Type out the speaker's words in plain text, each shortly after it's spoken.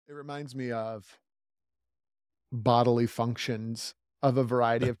It reminds me of bodily functions of a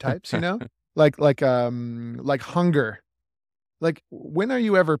variety of types, like hunger. Like, when are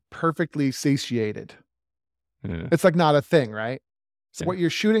you ever perfectly satiated? Yeah. It's like not a thing, right? So Yeah. what you're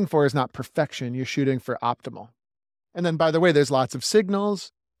shooting for is not perfection. You're shooting for optimal. And then, by the way, there's lots of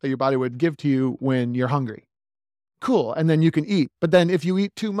signals that your body would give to you when you're hungry. Cool. And then you can eat. But then if you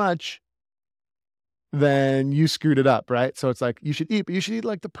eat too much, then you screwed it up, right? So it's like you should eat, but you should eat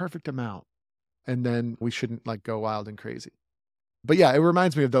like the perfect amount. And then we shouldn't like go wild and crazy. But yeah, it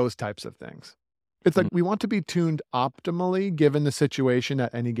reminds me of those types of things. It's like we want to be tuned optimally given the situation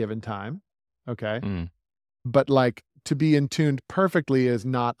at any given time. Okay. Mm. But like to be in tuned perfectly is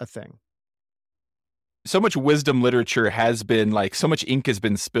not a thing. So much wisdom literature has been like, so much ink has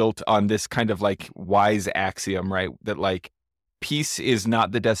been spilt on this kind of like wise axiom, right? That like peace is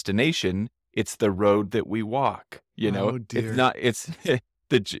not the destination, it's the road that we walk. Oh, dear. It's not, it's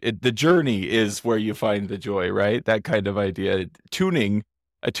the journey is where you find the joy, right? That kind of idea. Tuning,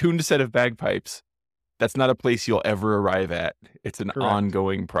 a tuned set of bagpipes, that's not a place you'll ever arrive at. It's an Correct.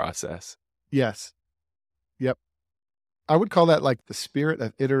 ongoing process. Yes. Yep. I would call that like the spirit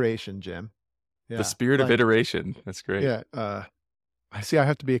of iteration, Jim. Yeah. The spirit of iteration. That's great. Yeah. I see. I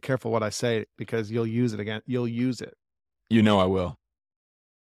have to be careful what I say because you'll use it again. You'll use it. You know I will.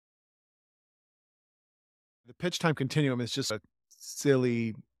 The pitch time continuum is just a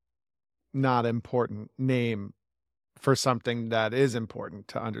silly, not important name for something that is important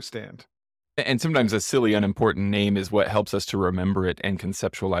to understand. And sometimes a silly, unimportant name is what helps us to remember it and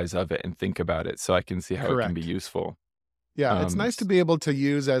conceptualize of it and think about it. So I can see how it can be useful. Yeah, it's nice to be able to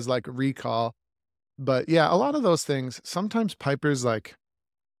use as like recall. But yeah, a lot of those things, sometimes pipers like,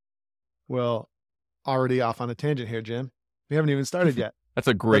 well, already off on a tangent here, Jim. We haven't even started yet. That's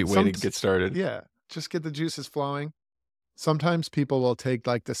a great way to get started. Yeah, just get the juices flowing. Sometimes people will take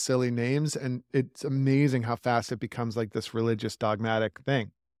like the silly names and it's amazing how fast it becomes like this religious dogmatic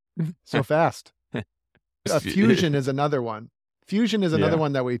thing. So fast. Fusion is another one. Fusion is another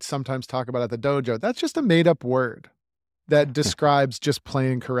one that we sometimes talk about at the dojo. That's just a made up word that describes just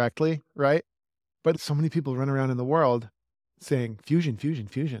playing correctly, right? But so many people run around in the world saying fusion, fusion,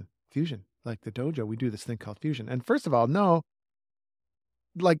 fusion, fusion. Like the dojo, we do this thing called fusion. And first of all, no,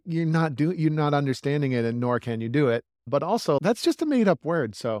 like you're not understanding it and nor can you do it. But also that's just a made up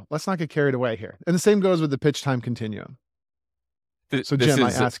word. So let's not get carried away here. And the same goes with the pitch time continuum. So Jim,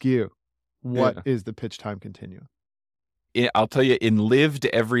 I ask you, what is the pitch time continuum? I'll tell you, in lived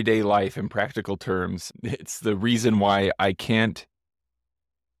everyday life, in practical terms, it's the reason why I can't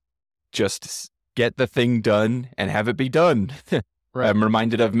just get the thing done and have it be done. Right. I'm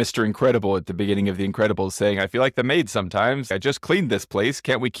reminded of Mr. Incredible at the beginning of The Incredibles saying, I feel like the maid sometimes. I just cleaned this place.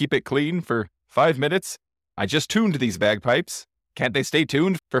 Can't we keep it clean for 5 minutes? I just tuned these bagpipes. Can't they stay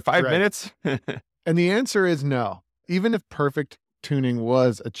tuned for 5 minutes? And the answer is no. Even if perfect tuning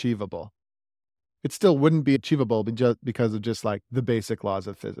was achievable, it still wouldn't be achievable because of just like the basic laws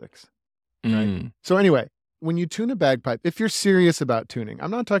of physics. Right. So anyway, when you tune a bagpipe, if you're serious about tuning,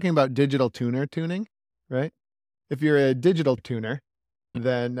 I'm not talking about digital tuner tuning, right? If you're a digital tuner,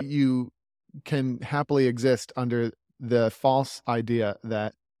 then you can happily exist under the false idea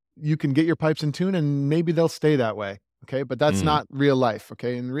that you can get your pipes in tune and maybe they'll stay that way. Okay. But that's not real life.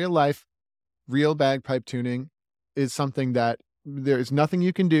 Okay. In real life, real bagpipe tuning is something that there's nothing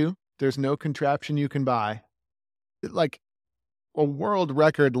you can do. There's no contraption you can buy. Like a world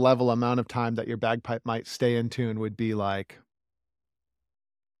record level amount of time that your bagpipe might stay in tune would be like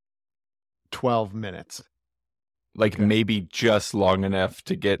 12 minutes. Like maybe just long enough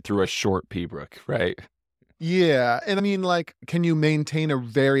to get through a short P-brook, right? Yeah. And I mean, like, can you maintain a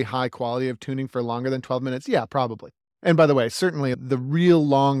very high quality of tuning for longer than 12 minutes? Yeah, probably. And by the way, certainly the real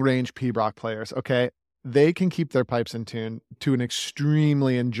long range P-brock players, okay, they can keep their pipes in tune to an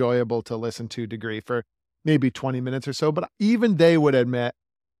extremely enjoyable to listen to degree for maybe 20 minutes or so. But even they would admit,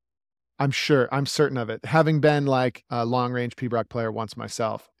 I'm certain of it, having been like a long range P-brock player once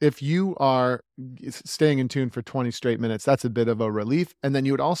myself, if you are staying in tune for 20 straight minutes, that's a bit of a relief. And then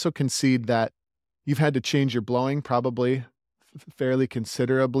you would also concede that you've had to change your blowing probably fairly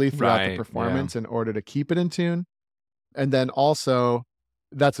considerably throughout the performance in order to keep it in tune. And then also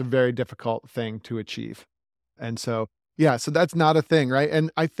that's a very difficult thing to achieve. And so, yeah, so that's not a thing, right?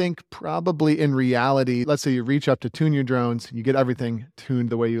 And I think probably in reality, let's say you reach up to tune your drones, you get everything tuned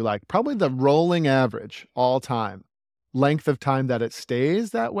the way you like. Probably the rolling average all time, length of time that it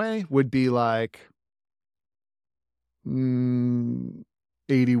stays that way would be like 81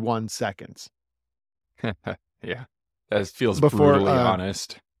 seconds. Yeah, that feels brutally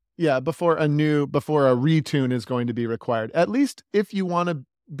honest. Yeah, before a retune is going to be required. At least if you want to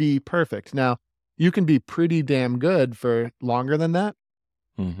be perfect. Now, you can be pretty damn good for longer than that.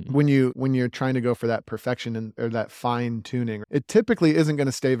 Mm-hmm. When you're trying to go for that perfection or that fine tuning, it typically isn't going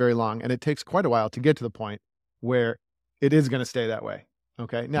to stay very long, and it takes quite a while to get to the point where it is going to stay that way.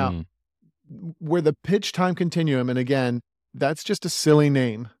 Okay. Now, where the pitch time continuum, and again, that's just a silly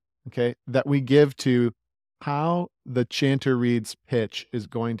name, okay, that we give to how the chanter reed's pitch is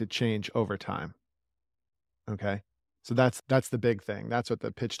going to change over time. Okay. So that's the big thing. That's what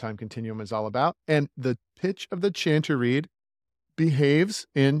the pitch time continuum is all about. And the pitch of the chanter reed behaves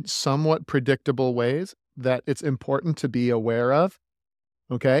in somewhat predictable ways that it's important to be aware of.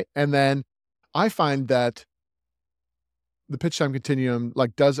 Okay. And then I find that the pitch time continuum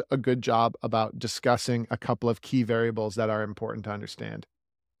does a good job about discussing a couple of key variables that are important to understand.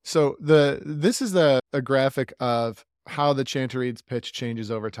 So this is a graphic of how the chanter reed's pitch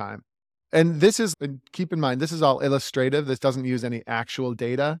changes over time. And keep in mind, this is all illustrative. This doesn't use any actual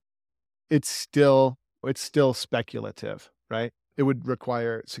data. It's still speculative, right? It would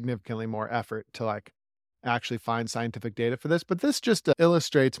require significantly more effort to actually find scientific data for this. But this just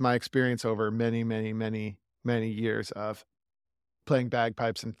illustrates my experience over many, many, many, many years of playing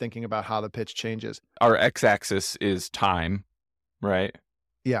bagpipes and thinking about how the pitch changes. Our x-axis is time, right?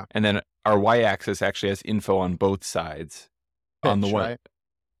 Yeah. And then our y-axis actually has info on both sides. Pitch, on the one, right?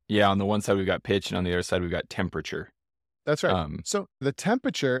 Yeah, on the one side we've got pitch, and on the other side we've got temperature. That's right. So the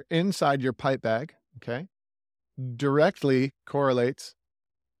temperature inside your pipe bag, okay, directly correlates,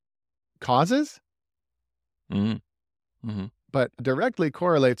 but directly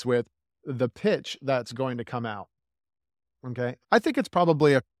correlates with the pitch that's going to come out. Okay. I think it's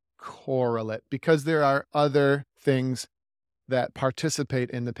probably a correlate because there are other things that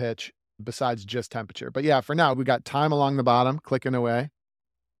participate in the pitch besides just temperature. But yeah, for now, we got time along the bottom clicking away.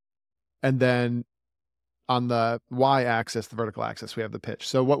 And then on the y-axis, the vertical axis, we have the pitch.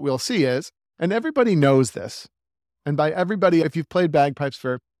 So what we'll see is, and everybody knows this, and by everybody, if you've played bagpipes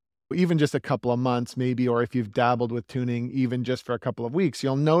for even just a couple of months maybe, or if you've dabbled with tuning even just for a couple of weeks,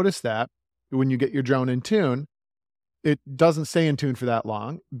 you'll notice that when you get your drone in tune, it doesn't stay in tune for that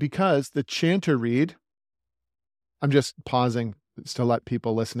long because the chanter reed, I'm just pausing to let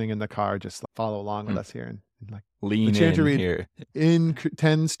people listening in the car just follow along with us here and lean the chanter in reed here.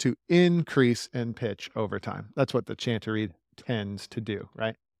 Tends to increase in pitch over time. That's what the chanter reed tends to do,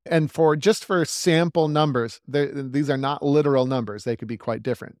 right? And for sample numbers, these are not literal numbers. They could be quite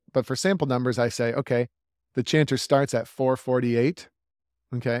different. But for sample numbers, I say, okay, the chanter starts at 448.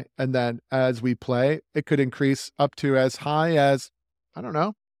 Okay. And then as we play, it could increase up to as high as,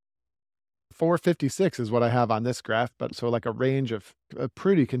 456 is what I have on this graph. But so a range of a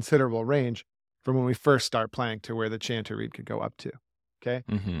pretty considerable range from when we first start playing to where the chanter reed could go up to. Okay.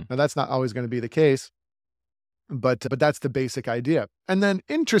 Now that's not always going to be the case, but that's the basic idea. And then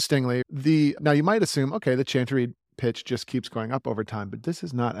interestingly, now you might assume, okay, the chanter reed pitch just keeps going up over time, but this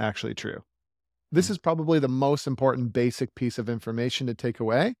is not actually true. This is probably the most important basic piece of information to take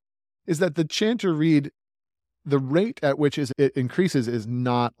away is that the chanter reed, the rate at which it increases is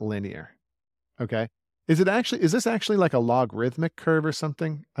not linear. Okay. Is this actually like a logarithmic curve or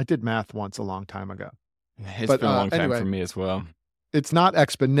something? I did math once a long time ago. It's been a long time for me as well. It's not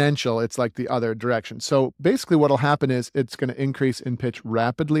exponential. It's like the other direction. So basically what'll happen is it's going to increase in pitch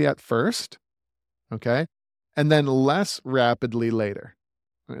rapidly at first. Okay. And then less rapidly later.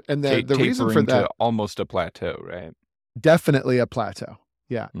 And the reason for that, to almost a plateau, right? Definitely a plateau.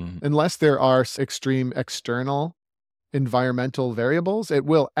 Yeah. Unless there are extreme external environmental variables, it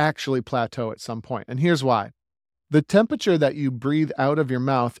will actually plateau at some point. And here's why. The temperature that you breathe out of your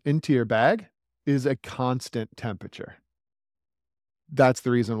mouth into your bag is a constant temperature. That's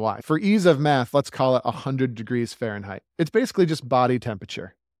the reason why. For ease of math, let's call it 100 degrees Fahrenheit. It's basically just body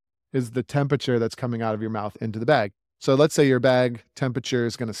temperature is the temperature that's coming out of your mouth into the bag. So let's say your bag temperature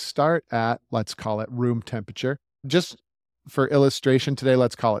is going to start at, let's call it room temperature. Just for illustration today,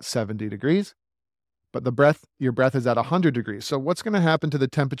 let's call it 70 degrees. But your breath is at 100 degrees. So what's going to happen to the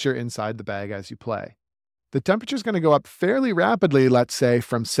temperature inside the bag as you play? The temperature is going to go up fairly rapidly, let's say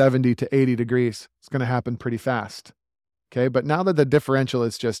from 70 to 80 degrees. It's going to happen pretty fast. Okay, but now that the differential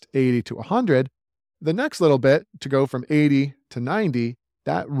is just 80 to 100, the next little bit to go from 80 to 90,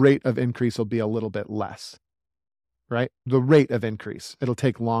 that rate of increase will be a little bit less, right? The rate of increase. It'll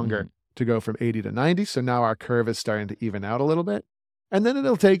take longer to go from 80 to 90. So now our curve is starting to even out a little bit. And then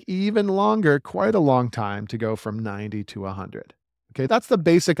it'll take even longer, quite a long time to go from 90 to 100. Okay, that's the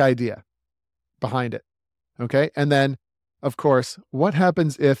basic idea behind it. Okay, and then, of course, what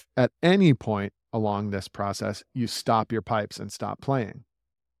happens if at any point along this process you stop your pipes and stop playing?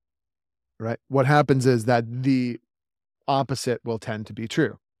 Right? What happens is that the opposite will tend to be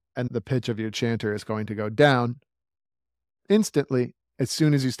true. and the pitch of your chanter is going to go down instantly as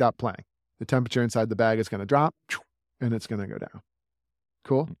soon as you stop playing. The temperature inside the bag is going to drop and it's going to go down.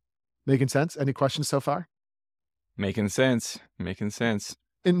 Cool? Making sense? Any questions so far? Making sense. Making sense.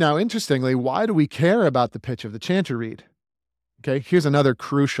 And now, interestingly, why do we care about the pitch of the chanter reed? Okay, here's another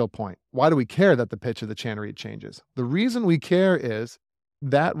crucial point. Why do we care that the pitch of the chanter reed changes? The reason we care is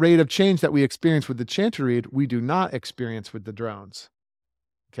that rate of change that we experience with the chanter reed, we do not experience with the drones.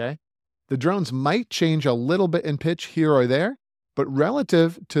 Okay? The drones might change a little bit in pitch here or there, but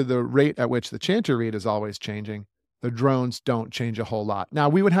relative to the rate at which the chanter reed is always changing, the drones don't change a whole lot. Now,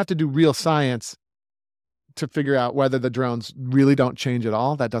 we would have to do real science to figure out whether the drones really don't change at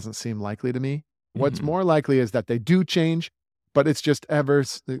all. That doesn't seem likely to me. What's more likely is that they do change, but it's just ever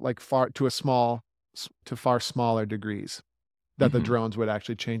like far smaller degrees that the drones would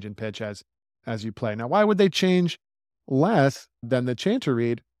actually change in pitch as you play. Now, why would they change less than the chanter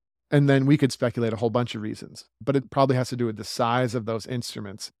reed? And then we could speculate a whole bunch of reasons, but it probably has to do with the size of those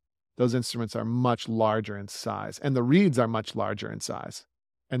instruments. Those instruments are much larger in size, and the reeds are much larger in size.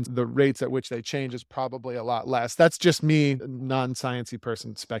 And the rates at which they change is probably a lot less. That's just me, non-sciencey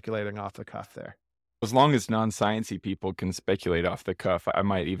person, speculating off the cuff there. As long as non-sciencey people can speculate off the cuff, I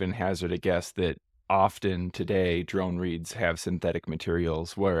might even hazard a guess that often today drone reeds have synthetic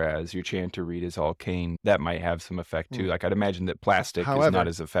materials, whereas your chanter reed is all cane. That might have some effect too. Like I'd imagine that plastic is not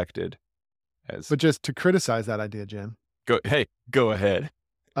as affected as. But just to criticize that idea, Jim. Go ahead.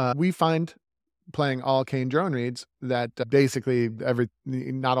 We find playing all cane drone reeds that basically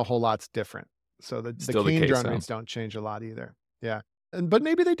not a whole lot's different. So the cane drone reeds don't change a lot either. Yeah. But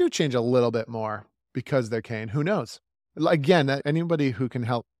maybe they do change a little bit more because they're cane. Who knows? Again, anybody who can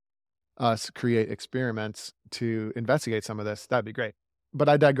help us create experiments to investigate some of this, that'd be great. But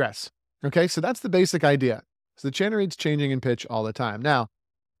I digress. Okay, so that's the basic idea. So the chanter reed's changing in pitch all the time. Now,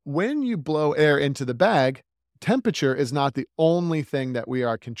 when you blow air into the bag, temperature is not the only thing that we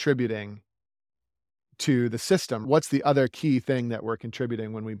are contributing to the system. What's the other key thing that we're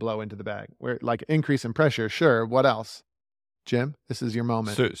contributing when we blow into the bag? We're like increase in pressure, sure. What else? Jim, this is your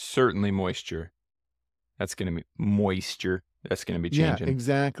moment. So, certainly moisture. That's going to be moisture. That's going to be changing.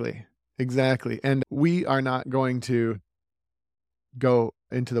 Yeah, exactly. And we are not going to go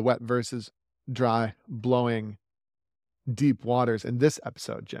into the wet versus dry blowing deep waters in this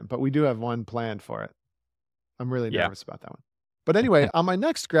episode, Jim, but we do have one planned for it. I'm really nervous about that one. But anyway, on my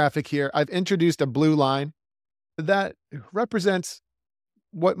next graphic here, I've introduced a blue line that represents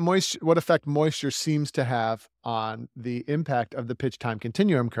what effect moisture seems to have on the impact of the pitch time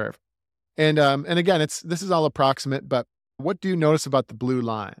continuum curve. And again, this is all approximate, but what do you notice about the blue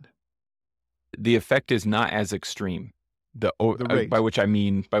line? The effect is not as extreme. The rate. By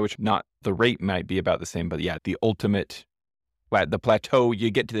which not the rate might be about the same, but yeah, the ultimate, the plateau,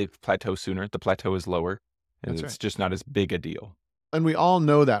 you get to the plateau sooner. The plateau is lower, and it's just not as big a deal. And we all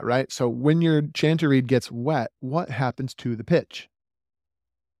know that, right? So when your chanter reed gets wet, what happens to the pitch?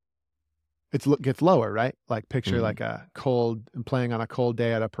 It gets lower, right? Like picture like playing on a cold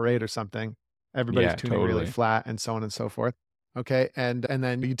day at a parade or something. Everybody's tuning really flat and so on and so forth. Okay. And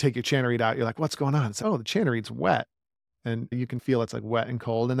then you take your chanter reed out. You're like, what's going on? So, the chanter reed's wet. And you can feel it's like wet and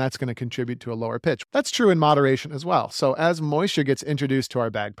cold, and that's going to contribute to a lower pitch. That's true in moderation as well. So as moisture gets introduced to our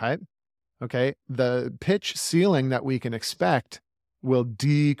bagpipe, okay, the pitch ceiling that we can expect will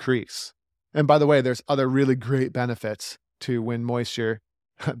decrease. And by the way, there's other really great benefits to when moisture,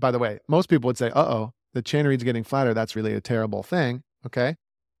 by the way, most people would say, the chanter reed's getting flatter. That's really a terrible thing. Okay.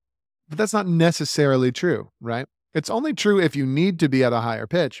 But that's not necessarily true, right? It's only true if you need to be at a higher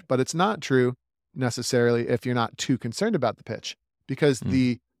pitch, but it's not true necessarily if you're not too concerned about the pitch, because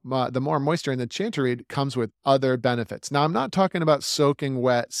the more moisture in the chanter reed comes with other benefits. Now, I'm not talking about soaking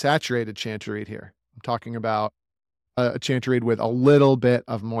wet, saturated chanter reed here. I'm talking about a chanter reed with a little bit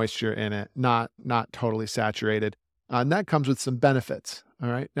of moisture in it, not totally saturated. And that comes with some benefits. All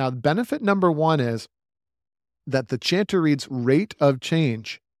right. Now, benefit number one is that the chanter reed's rate of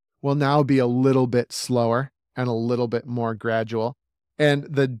change will now be a little bit slower and a little bit more gradual. And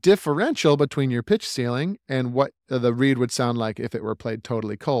the differential between your pitch ceiling and what the reed would sound like if it were played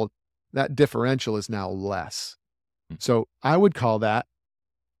totally cold, that differential is now less. So I would call that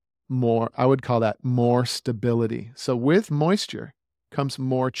more stability. So with moisture comes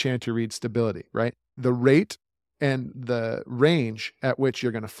more chanter reed stability, right? The rate and the range at which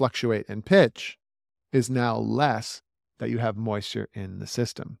you're going to fluctuate in pitch is now less that you have moisture in the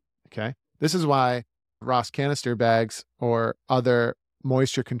system. Okay. This is why Ross canister bags or other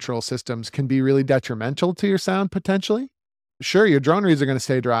moisture control systems can be really detrimental to your sound potentially. Sure, your drone reeds are going to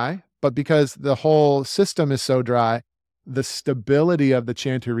stay dry, but because the whole system is so dry, the stability of the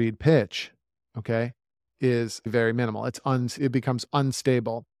chanter reed pitch, okay, is very minimal. It becomes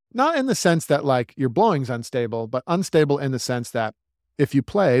unstable. Not in the sense that like your blowing's unstable, but unstable in the sense that if you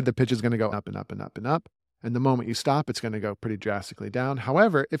play, the pitch is going to go up and up and up and up. And the moment you stop, it's going to go pretty drastically down.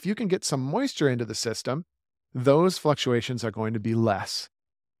 However, if you can get some moisture into the system, those fluctuations are going to be less,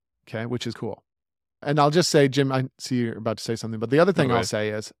 okay, which is cool. And I'll just say, Jim, I see you're about to say something, but the other thing I'll say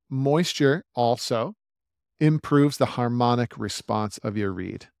is moisture also improves the harmonic response of your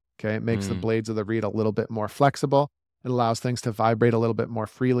reed, okay? It makes the blades of the reed a little bit more flexible. It allows things to vibrate a little bit more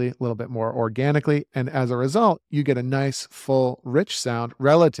freely, a little bit more organically. And as a result, you get a nice, full, rich sound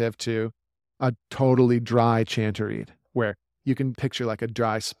relative to a totally dry chanter reed, where you can picture like a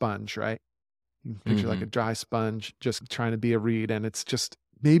dry sponge, right? You can picture like a dry sponge just trying to be a reed, and it's just,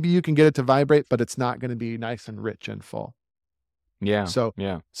 maybe you can get it to vibrate, but it's not going to be nice and rich and full. Yeah. So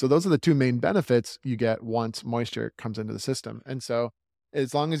those are the two main benefits you get once moisture comes into the system. And so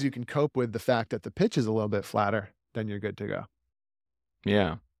as long as you can cope with the fact that the pitch is a little bit flatter, then you're good to go.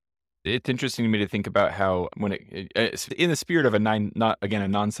 Yeah. It's interesting to me to think about how when in the spirit of a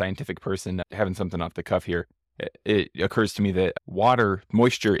non-scientific person, having something off the cuff here, it occurs to me that water,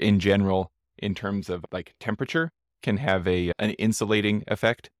 moisture in general, in terms of like temperature, can have an insulating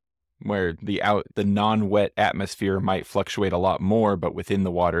effect, where the non-wet atmosphere might fluctuate a lot more, but within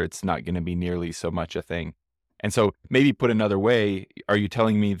the water, it's not going to be nearly so much a thing. And so maybe put another way, are you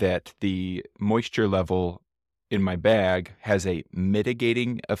telling me that the moisture level in my bag has a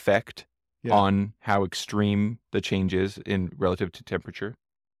mitigating effect on how extreme the change is in relative to temperature?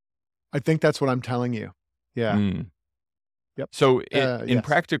 I think that's what I'm telling you. Yeah. Yep. So in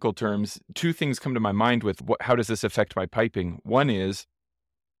practical terms, two things come to my mind with how does this affect my piping? One is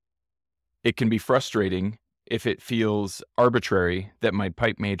it can be frustrating if it feels arbitrary that my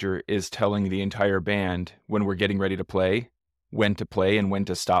pipe major is telling the entire band when we're getting ready to play, when to play and when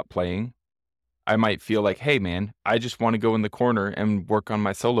to stop playing. I might feel like, hey, man, I just want to go in the corner and work on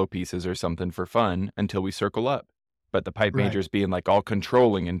my solo pieces or something for fun until we circle up. But the pipe major's being like all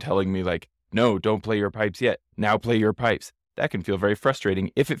controlling and telling me like, no, don't play your pipes yet. Now play your pipes. That can feel very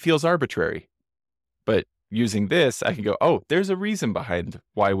frustrating if it feels arbitrary. But using this, I can go, oh, there's a reason behind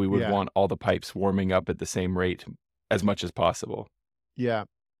why we would want all the pipes warming up at the same rate as much as possible. Yeah.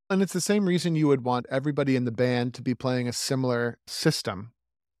 And it's the same reason you would want everybody in the band to be playing a similar system.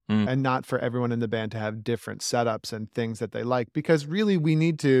 And not for everyone in the band to have different setups and things that they like. Because really we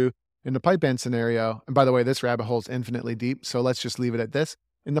need to, in the pipe band scenario, and by the way, this rabbit hole is infinitely deep, so let's just leave it at this.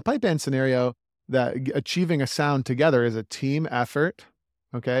 In the pipe band scenario, that achieving a sound together is a team effort,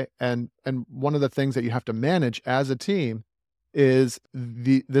 okay? And one of the things that you have to manage as a team is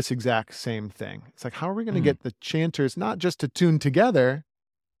this exact same thing. It's like, how are we going to get the chanters not just to tune together,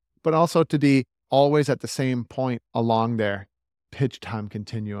 but also to be always at the same point along their pitch time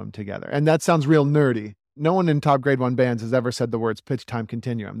continuum together? And that sounds real nerdy. No one in top grade 1 bands has ever said the words pitch time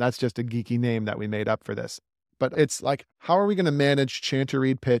continuum. That's just a geeky name that we made up for this. But it's like, how are we going to manage chanter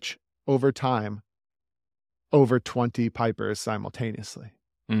reed pitch over time over 20 pipers simultaneously?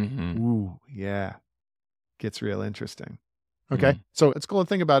 Ooh, yeah. Gets real interesting. Okay. So it's cool to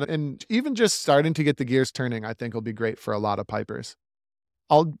think about it. And even just starting to get the gears turning, I think will be great for a lot of pipers.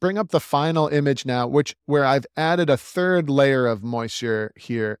 I'll bring up the final image now, where I've added a third layer of moisture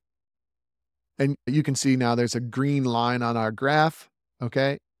here. And you can see now there's a green line on our graph.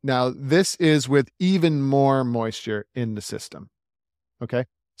 Okay. Now this is with even more moisture in the system. Okay.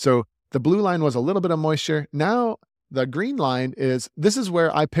 So the blue line was a little bit of moisture. Now the green line this is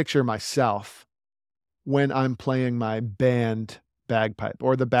where I picture myself when I'm playing my band bagpipe,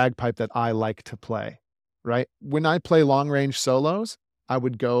 or the bagpipe that I like to play, right? When I play long range solos, I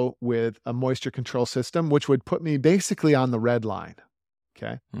would go with a moisture control system, which would put me basically on the red line.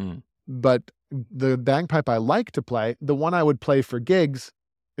 Okay. But the bagpipe I like to play, the one I would play for gigs,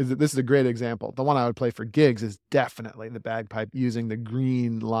 this is a great example. The one I would play for gigs is definitely the bagpipe using the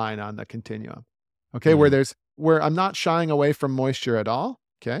green line on the continuum. Okay. Where I'm not shying away from moisture at all.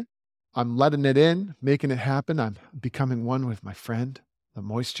 Okay. I'm letting it in, making it happen. I'm becoming one with my friend, the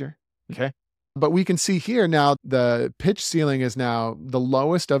moisture. Okay. But we can see here now the pitch ceiling is now the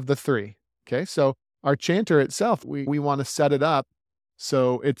lowest of the 3. Okay. So our chanter itself, we want to set it up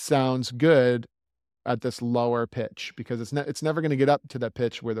so it sounds good at this lower pitch, because it's never going to get up to that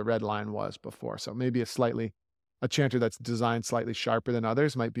pitch where the red line was before. So maybe a chanter that's designed slightly sharper than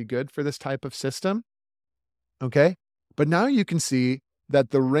others might be good for this type of system. Okay. But now you can see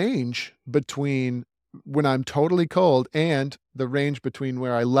that the range between when I'm totally cold and the range between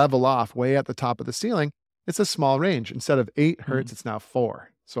where I level off way at the top of the ceiling, it's a small range. Instead of 8 hertz, it's now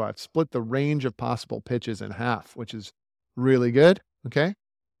 4. So I've split the range of possible pitches in half, which is really good. Okay.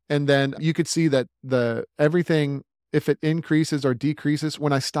 And then you could see that everything, if it increases or decreases,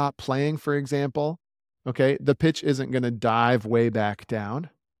 when I stop playing, for example, okay, the pitch isn't going to dive way back down.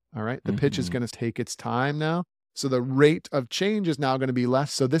 All right. The pitch is Mm-hmm. going to take its time now. So the rate of change is now going to be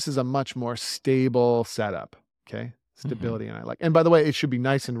less. So this is a much more stable setup. Okay. Mm-hmm. Stability. And I like, and by the way, it should be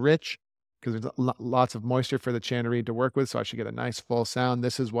nice and rich because there's lots of moisture for the chanter reed to work with. So I should get a nice full sound.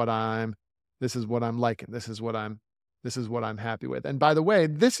 This is what I'm liking. This is what I'm happy with. And by the way,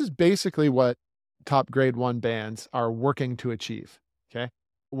 this is basically what top grade 1 bands are working to achieve. Okay.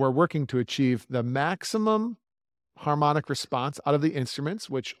 We're working to achieve the maximum harmonic response out of the instruments,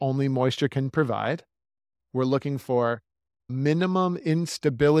 which only moisture can provide. We're looking for minimum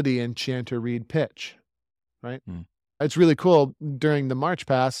instability in chanter reed pitch, right? Mm. It's really cool. During the March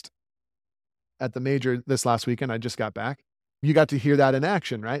Past at the major this last weekend, I just got back. You got to hear that in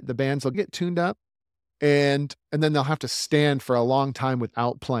action, right? The bands will get tuned up and then they'll have to stand for a long time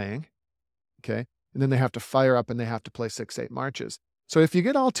without playing. Okay. And then they have to fire up and they have to play 6/8 marches. So if you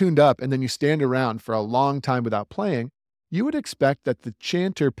get all tuned up and then you stand around for a long time without playing, you would expect that the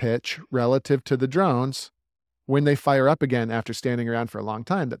chanter pitch relative to the drones, when they fire up again after standing around for a long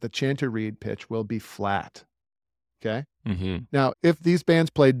time, that the chanter reed pitch will be flat. Okay. Mm-hmm. Now, if these bands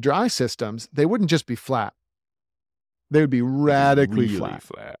played dry systems, they wouldn't just be flat. They would be radically really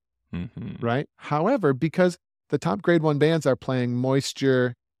flat. Mm-hmm. Right. However, because the top grade 1 bands are playing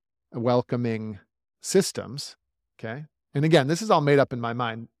moisture welcoming systems. Okay. And again, this is all made up in my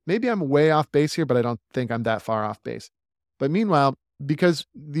mind. Maybe I'm way off base here, but I don't think I'm that far off base. But meanwhile, because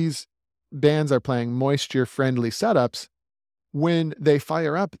these bands are playing moisture friendly setups, when they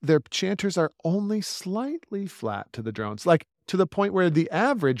fire up, their chanters are only slightly flat to the drones, like to the point where the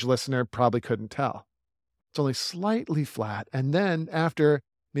average listener probably couldn't tell. It's only slightly flat. And then after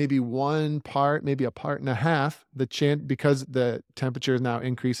maybe one part, maybe a part and a half, because the temperature is now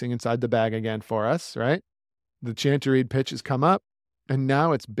increasing inside the bag again for us, right? The chanter reed pitch has come up and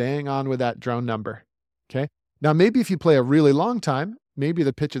now it's bang on with that drone number. Okay. Now, maybe if you play a really long time, maybe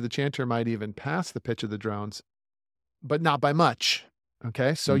the pitch of the chanter might even pass the pitch of the drones, but not by much.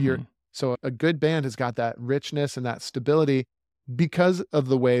 Okay. So Mm-hmm. so a good band has got that richness and that stability because of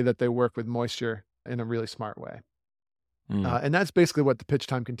the way that they work with moisture in a really smart way. And that's basically what the pitch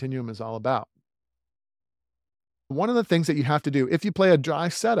time continuum is all about. One of the things that you have to do, if you play a dry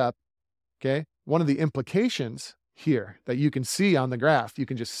setup, okay, one of the implications here that you can see on the graph, you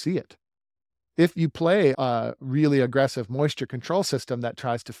can just see it. If you play a really aggressive moisture control system that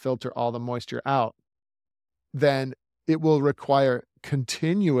tries to filter all the moisture out, then it will require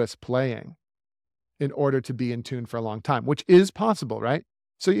continuous playing in order to be in tune for a long time, which is possible, right?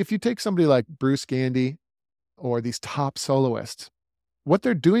 So if you take somebody like Bruce Gandy or these top soloists, what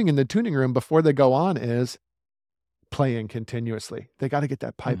they're doing in the tuning room before they go on is playing continuously. They got to get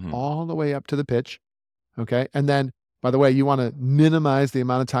that pipe all the way up to the pitch. Okay. And then, by the way, you want to minimize the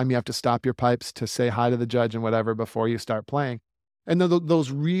amount of time you have to stop your pipes to say hi to the judge and whatever before you start playing. And then those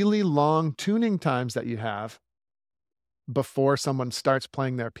really long tuning times that you have before someone starts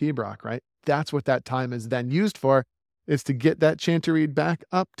playing their P-Brock, right? That's what that time is then used for, is to get that chanter reed back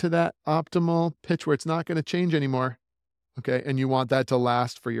up to that optimal pitch where it's not going to change anymore. Okay. And you want that to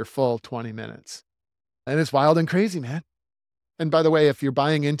last for your full 20 minutes. And it's wild and crazy, man. And by the way, if you're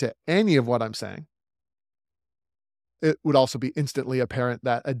buying into any of what I'm saying, it would also be instantly apparent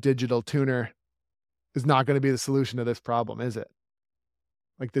that a digital tuner is not going to be the solution to this problem, is it?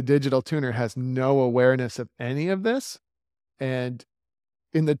 Like, the digital tuner has no awareness of any of this. And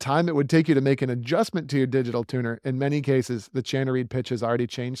in the time it would take you to make an adjustment to your digital tuner, in many cases, the chanter reed pitch has already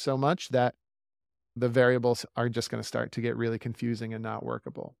changed so much that the variables are just going to start to get really confusing and not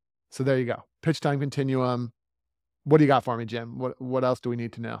workable. So there you go. Pitch time continuum. What do you got for me, Jim? What else do we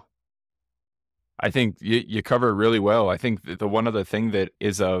need to know? I think you cover it really well. I think the one other thing that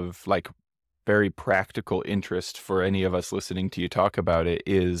is of like very practical interest for any of us listening to you talk about it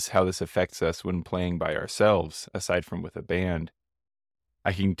is how this affects us when playing by ourselves, aside from with a band.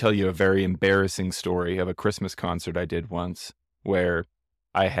 I can tell you a very embarrassing story of a Christmas concert I did once where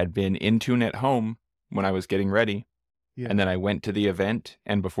I had been in tune at home when I was getting ready. Yeah. And then I went to the event,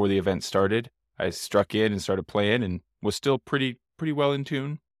 and before the event started, I struck in and started playing and was still pretty well in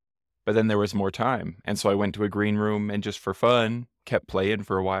tune. But then there was more time. And so I went to a green room and just for fun, kept playing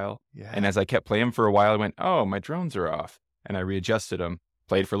for a while. Yeah. And as I kept playing for a while, I went, oh, my drones are off. And I readjusted them,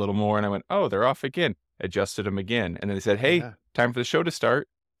 played for a little more, and I went, oh, they're off again. Adjusted them again. And then they said, hey, time for the show to start.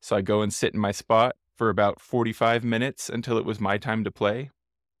 So I go and sit in my spot for about 45 minutes until it was my time to play.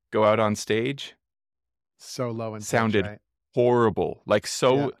 Go out on stage. So low in pitch, sounded right? horrible, like Yeah.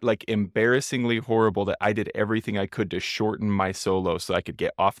 so like embarrassingly horrible that I did everything I could to shorten my solo so I could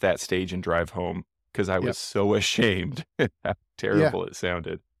get off that stage and drive home because I Yep. was so ashamed how Yeah. terrible it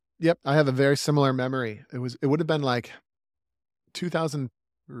sounded. Yep. I have a very similar memory. It would have been like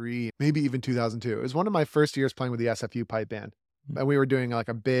 2003, maybe even 2002. It was one of my first years playing with the SFU pipe band. And we were doing like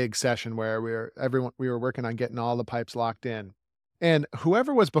a big session where we were working on getting all the pipes locked in. And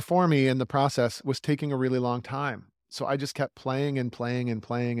whoever was before me in the process was taking a really long time. So I just kept playing and playing and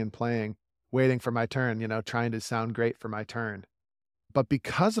playing and playing, waiting for my turn, trying to sound great for my turn. But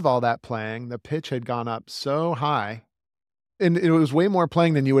because of all that playing, the pitch had gone up so high, and it was way more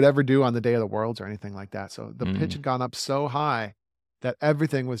playing than you would ever do on the Day of the Worlds or anything like that. So the pitch Mm, had gone up so high that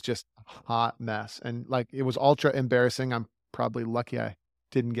everything was just a hot mess. And like it was ultra embarrassing. I'm probably lucky I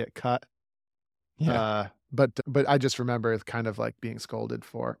didn't get cut. yeah. But I just remember kind of like being scolded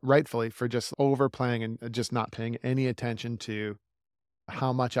rightfully for just overplaying and just not paying any attention to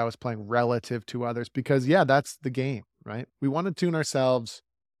how much I was playing relative to others. Because yeah, that's the game, right? We want to tune ourselves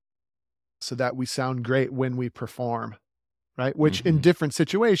so that we sound great when we perform, right? Which in Hmm. different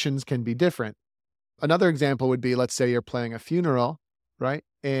situations can be different. Another example would be, let's say you're playing a funeral, right?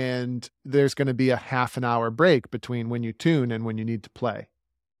 And there's going to be a half an hour break between when you tune and when you need to play.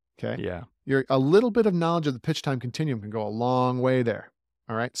 Okay. Yeah. A little bit of knowledge of the pitch time continuum can go a long way there.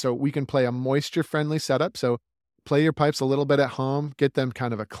 All right. So we can play a moisture friendly setup. So play your pipes a little bit at home, get them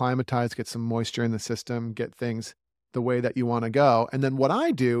kind of acclimatized, get some moisture in the system, get things the way that you want to go. And then what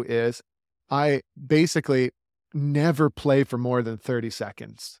I do is I basically never play for more than 30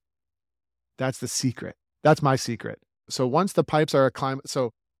 seconds. That's the secret. That's my secret. So once the pipes are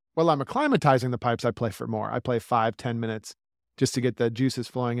while I'm acclimatizing the pipes, I play for more. I play 5-10 minutes just to get the juices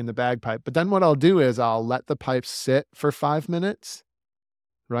flowing in the bagpipe. But then what I'll do is I'll let the pipes sit for 5 minutes,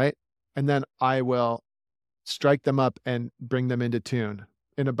 right? And then I will strike them up and bring them into tune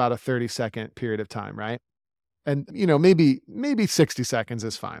in about a 30-second period of time, right? And maybe 60 seconds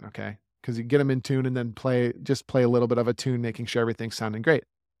is fine, okay? Because you get them in tune and then play a little bit of a tune, making sure everything's sounding great.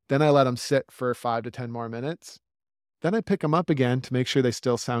 Then I let them sit for 5 to 10 more minutes. Then I pick them up again to make sure they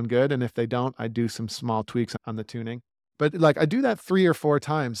still sound good. And if they don't, I do some small tweaks on the tuning. But like I do that 3 or 4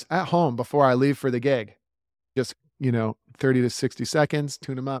 times at home before I leave for the gig. Just, 30 to 60 seconds,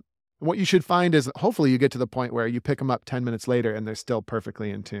 tune them up. And what you should find is hopefully you get to the point where you pick them up 10 minutes later and they're still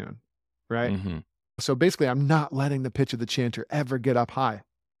perfectly in tune, right? Hmm. So basically I'm not letting the pitch of the chanter ever get up high.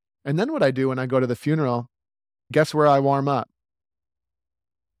 And then what I do when I go to the funeral, guess where I warm up?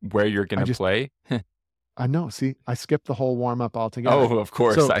 Where you're I going to just play? I know. See, I skipped the whole warm up altogether. Oh, of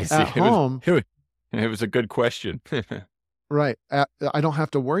course. So I see. at home, It was a good question. right, I don't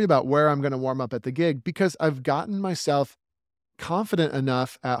have to worry about where I'm going to warm up at the gig because I've gotten myself confident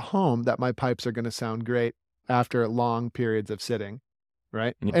enough at home that my pipes are going to sound great after long periods of sitting,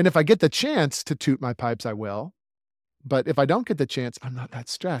 right? Yeah. And if I get the chance to toot my pipes, I will. But if I don't get the chance, I'm not that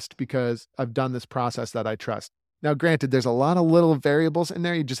stressed because I've done this process that I trust. Now, granted, there's a lot of little variables in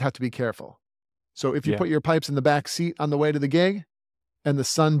there. You just have to be careful. So if you Yeah. put your pipes in the back seat on the way to the gig and the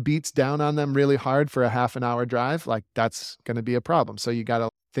sun beats down on them really hard for a half an hour drive, like that's going to be a problem. So you got to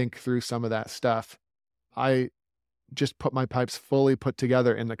think through some of that stuff. I just put my pipes fully put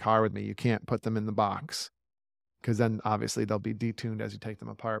together in the car with me. You can't put them in the box because then obviously they'll be detuned as you take them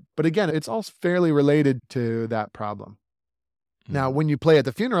apart. But again, it's all fairly related to that problem. Now, Mhm. when you play at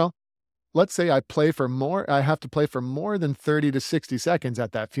the funeral, let's say I have to play for more than 30 to 60 seconds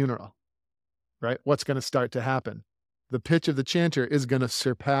at that funeral, right? What's going to start to happen? The pitch of the chanter is going to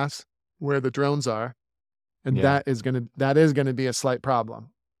surpass where the drones are. And Yeah. that is going to be a slight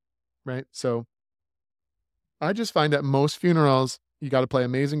problem, right? So I just find at most funerals, you got to play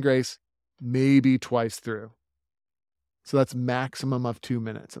Amazing Grace maybe twice through. So that's maximum of 2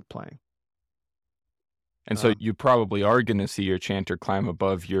 minutes of playing. And so you probably are going to see your chanter climb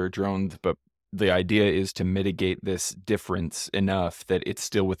above your drones, but the idea is to mitigate this difference enough that it's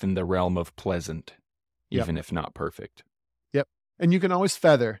still within the realm of pleasant, Yep. even if not perfect. Yep. And you can always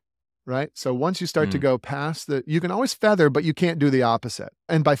feather, right? So once you start to go past you can always feather, but you can't do the opposite.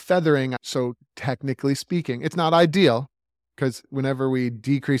 And by feathering, so technically speaking, it's not ideal because whenever we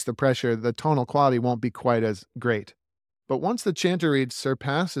decrease the pressure, the tonal quality won't be quite as great. But once the chanter read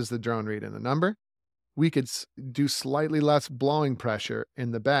surpasses the drone read in the number, we could do slightly less blowing pressure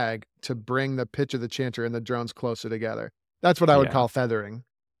in the bag to bring the pitch of the chanter and the drones closer together. That's what I would call feathering.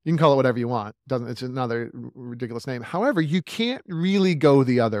 You can call it whatever you want. It's another ridiculous name. However, you can't really go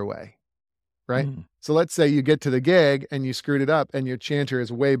the other way, right? So let's say you get to the gig and you screwed it up and your chanter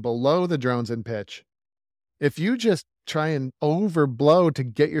is way below the drones in pitch. If you just try and overblow to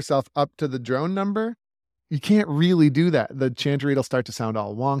get yourself up to the drone number, you can't really do that. The chanter reed will start to sound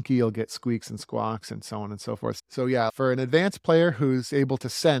all wonky. You'll get squeaks and squawks and so on and so forth. So yeah, for an advanced player who's able to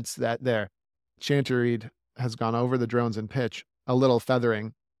sense that their chanter reed has gone over the drones in pitch, a little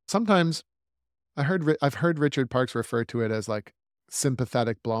feathering. Sometimes I've heard Richard Parks refer to it as like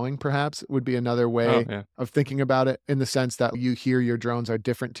sympathetic blowing, perhaps would be another way of thinking about it, in the sense that you hear your drones are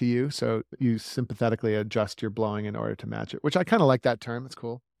different to you. So you sympathetically adjust your blowing in order to match it, which I kind of like that term. It's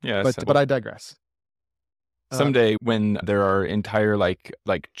cool. Yeah. But I digress. Someday when there are entire like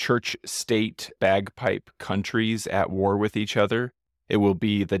church state bagpipe countries at war with each other, it will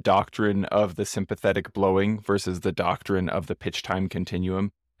be the doctrine of the sympathetic blowing versus the doctrine of the pitch time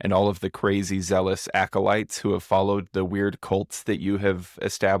continuum. And all of the crazy, zealous acolytes who have followed the weird cults that you have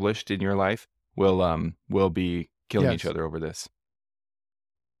established in your life will be killing each other over this.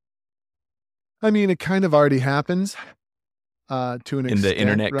 I mean, it kind of already happens to an extent. In the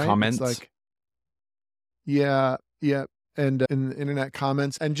internet comments? It's like, yeah. And in the internet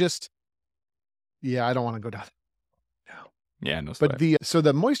comments, and just, I don't want to go down there. No. Yeah, no. But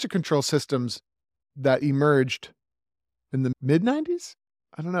the moisture control systems that emerged in the mid-90s,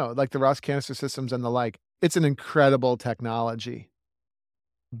 I don't know, like the Ross canister systems and the like, it's an incredible technology,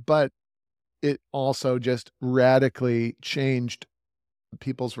 but it also just radically changed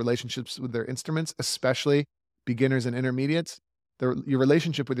people's relationships with their instruments, especially beginners and intermediates. Your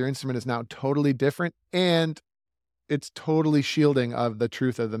relationship with your instrument is now totally different, and it's totally shielding of the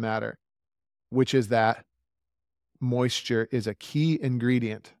truth of the matter, which is that moisture is a key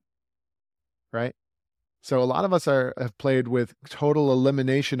ingredient, right? So a lot of us have played with total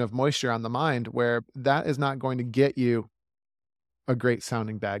elimination of moisture on the mind, where that is not going to get you a great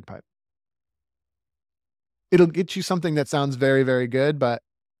sounding bagpipe. It'll get you something that sounds very, very good, but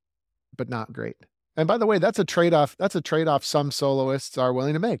not great. And by the way, that's a trade-off. That's a trade-off some soloists are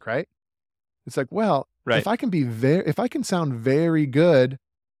willing to make, right? It's like, well, if I can sound very good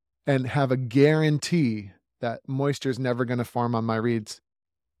and have a guarantee that moisture is never going to form on my reeds,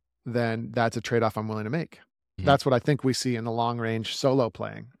 then that's a trade-off I'm willing to make. Mm-hmm. That's what I think we see in the long-range solo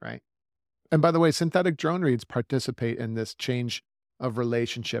playing, right? And by the way, synthetic drone reeds participate in this change of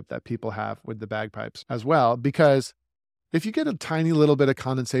relationship that people have with the bagpipes as well, because if you get a tiny little bit of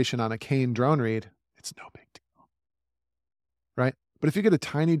condensation on a cane drone reed, it's no big deal, right? But if you get a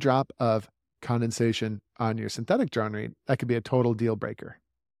tiny drop of condensation on your synthetic drone reed, that could be a total deal breaker.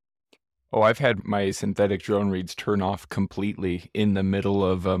 Oh, I've had my synthetic drone reeds turn off completely in the middle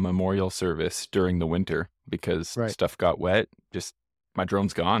of a memorial service during the winter because stuff got wet. Just my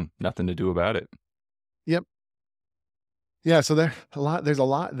drone's gone. Nothing to do about it. Yep. Yeah, so there's a lot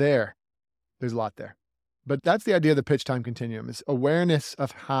there. There's a lot there. But that's the idea of the pitch time continuum, is awareness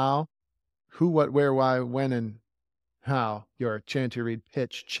of how, who, what, where, why, when, and how your chanter reed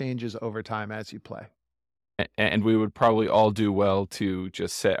pitch changes over time as you play. And we would probably all do well to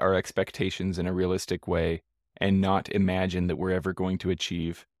just set our expectations in a realistic way and not imagine that we're ever going to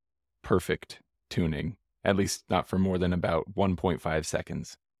achieve perfect tuning, at least not for more than about 1.5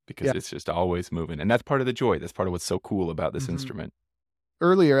 seconds, because it's just always moving. And that's part of the joy. That's part of what's so cool about this instrument.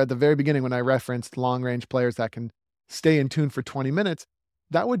 Earlier at the very beginning, when I referenced long-range players that can stay in tune for 20 minutes,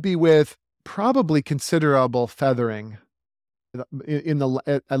 that would be with probably considerable feathering in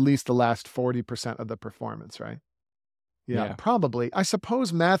at least the last 40% of the performance, right? Yeah, probably. I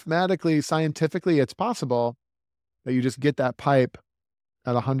suppose mathematically, scientifically, it's possible that you just get that pipe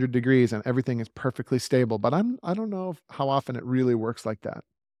at 100 degrees and everything is perfectly stable, but I don't know how often it really works like that.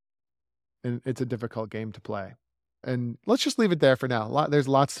 And it's a difficult game to play. And let's just leave it there for now. There's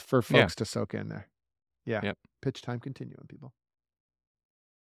lots for folks to soak in there. Yeah. Yep. Pitch time continuum, people.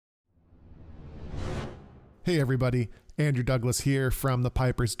 Hey, everybody. Andrew Douglas here from the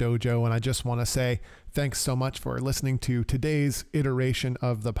Piper's Dojo, and I just want to say thanks so much for listening to today's iteration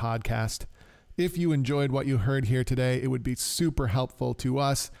of the podcast. If you enjoyed what you heard here today, it would be super helpful to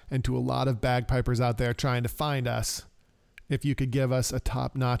us and to a lot of bagpipers out there trying to find us if you could give us a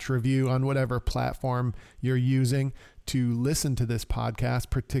top-notch review on whatever platform you're using to listen to this podcast,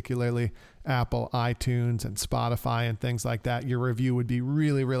 particularly Apple, iTunes, and Spotify and things like that. Your review would be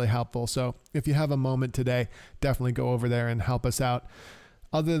really, really helpful. So if you have a moment today, definitely go over there and help us out.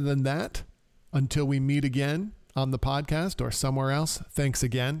 Other than that, until we meet again on the podcast or somewhere else, thanks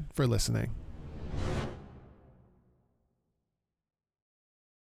again for listening.